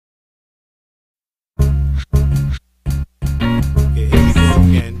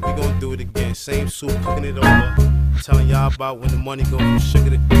do it again. Same soup, cooking it over. Telling y'all about when the money go from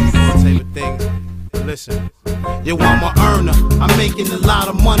sugar to all type of things. Listen. Yo, I'm a earner. I'm making a lot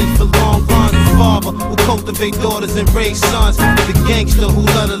of money for long runs. The father who cultivate daughters and raise sons. The gangster who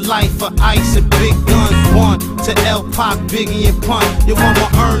love the life for ice and big guns. One to L Pac, Biggie and Pun. Yo, I'm a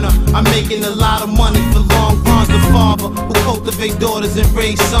earner. I'm making a lot of money for long runs. The father who cultivate daughters and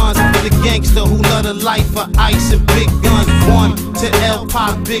raise sons. The gangster who love the life for ice and big guns. One to L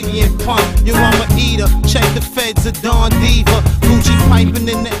Pac, Biggie and Pun. Yo, I'm a eater. Check the feds, a Don Diva. Gucci piping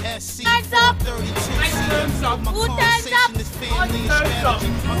in the SC. Hands up! Who turns up? Who turns up?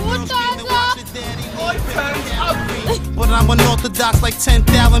 But I'm unorthodox like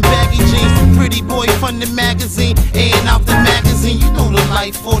 10,000 baggy jeans. Pretty boy from the magazine, ain't out the magazine. You know the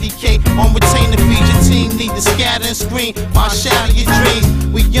life, 40K on retainer, feed your team. Need to scatter and scream, while shatter your dreams.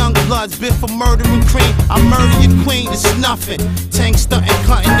 We young bloods, bit for murder and cream. I murder your queen, it's nothing. Tank stunting,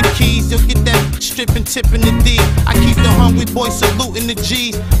 cutting the keys. You'll get that stripping, tipping the D. I keep the hungry boys saluting the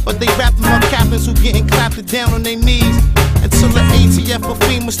G's, but they rapping up captains who getting clapped down on their knees. Until the ATF or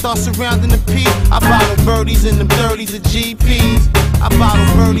FEMA start surrounding the P. I bottle birdies in them 30s of GPs. I bottle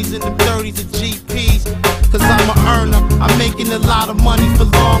birdies in them 30s of GPs. Cause I'm a earner, I'm making a lot of money for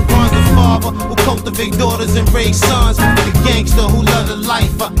long runs. The father who cultivate daughters and raise sons. The gangster who love the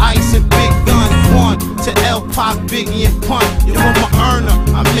life for ice and big guns. One to L Pac, Biggie and Pun. Yo, I'm a earner,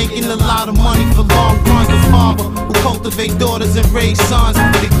 I'm making a lot of money for long runs. The father who cultivate daughters and raise sons.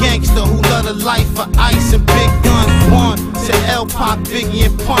 The gangster who love the life for ice and big guns. One to L Pac, Biggie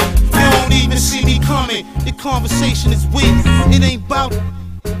and Pun. You don't even see me coming, your conversation is weak. It ain't about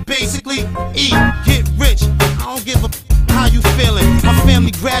basically eat, get rich. I don't give a how you feeling. My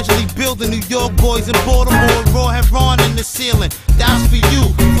family gradually building. New York boys in Baltimore, raw have Ron in the ceiling. That's for you.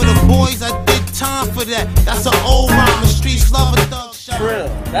 For the boys, I did time for that. That's an old rhyme. The streets love a thug shot. Real.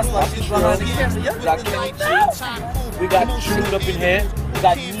 That's why she's behind the camera. Y'all got Kenny. We got Jude up in here. We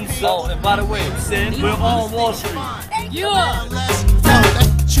got Anissa. Oh, and by the way, Sin, we're on Wall Street. Yeah.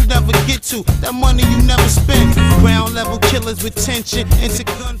 You never get to, that money you never spend. Ground level killers with tension into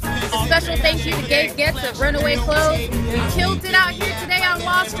gun fence. Special thank you to Gabe Gets of RUNAWAY Clothes. We killed it out here today on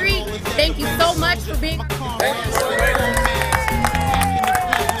Wall Street. Thank you so much for being.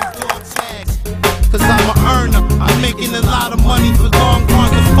 Cause I'm a earner, I'm making a lot of money for long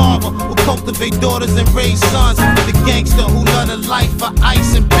runs. The father who cultivate daughters and raise sons. The gangster who love the life for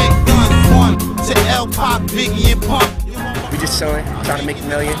ice and big guns. One to L Pac, Biggie and Pun. We just chilling, trying to make a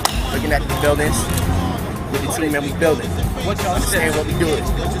million, looking at the buildings, with the team and we building. Understand what we do it.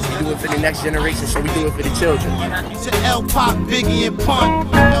 We do it for the next generation, so we do it for the children. To L Pac, Biggie and Pun.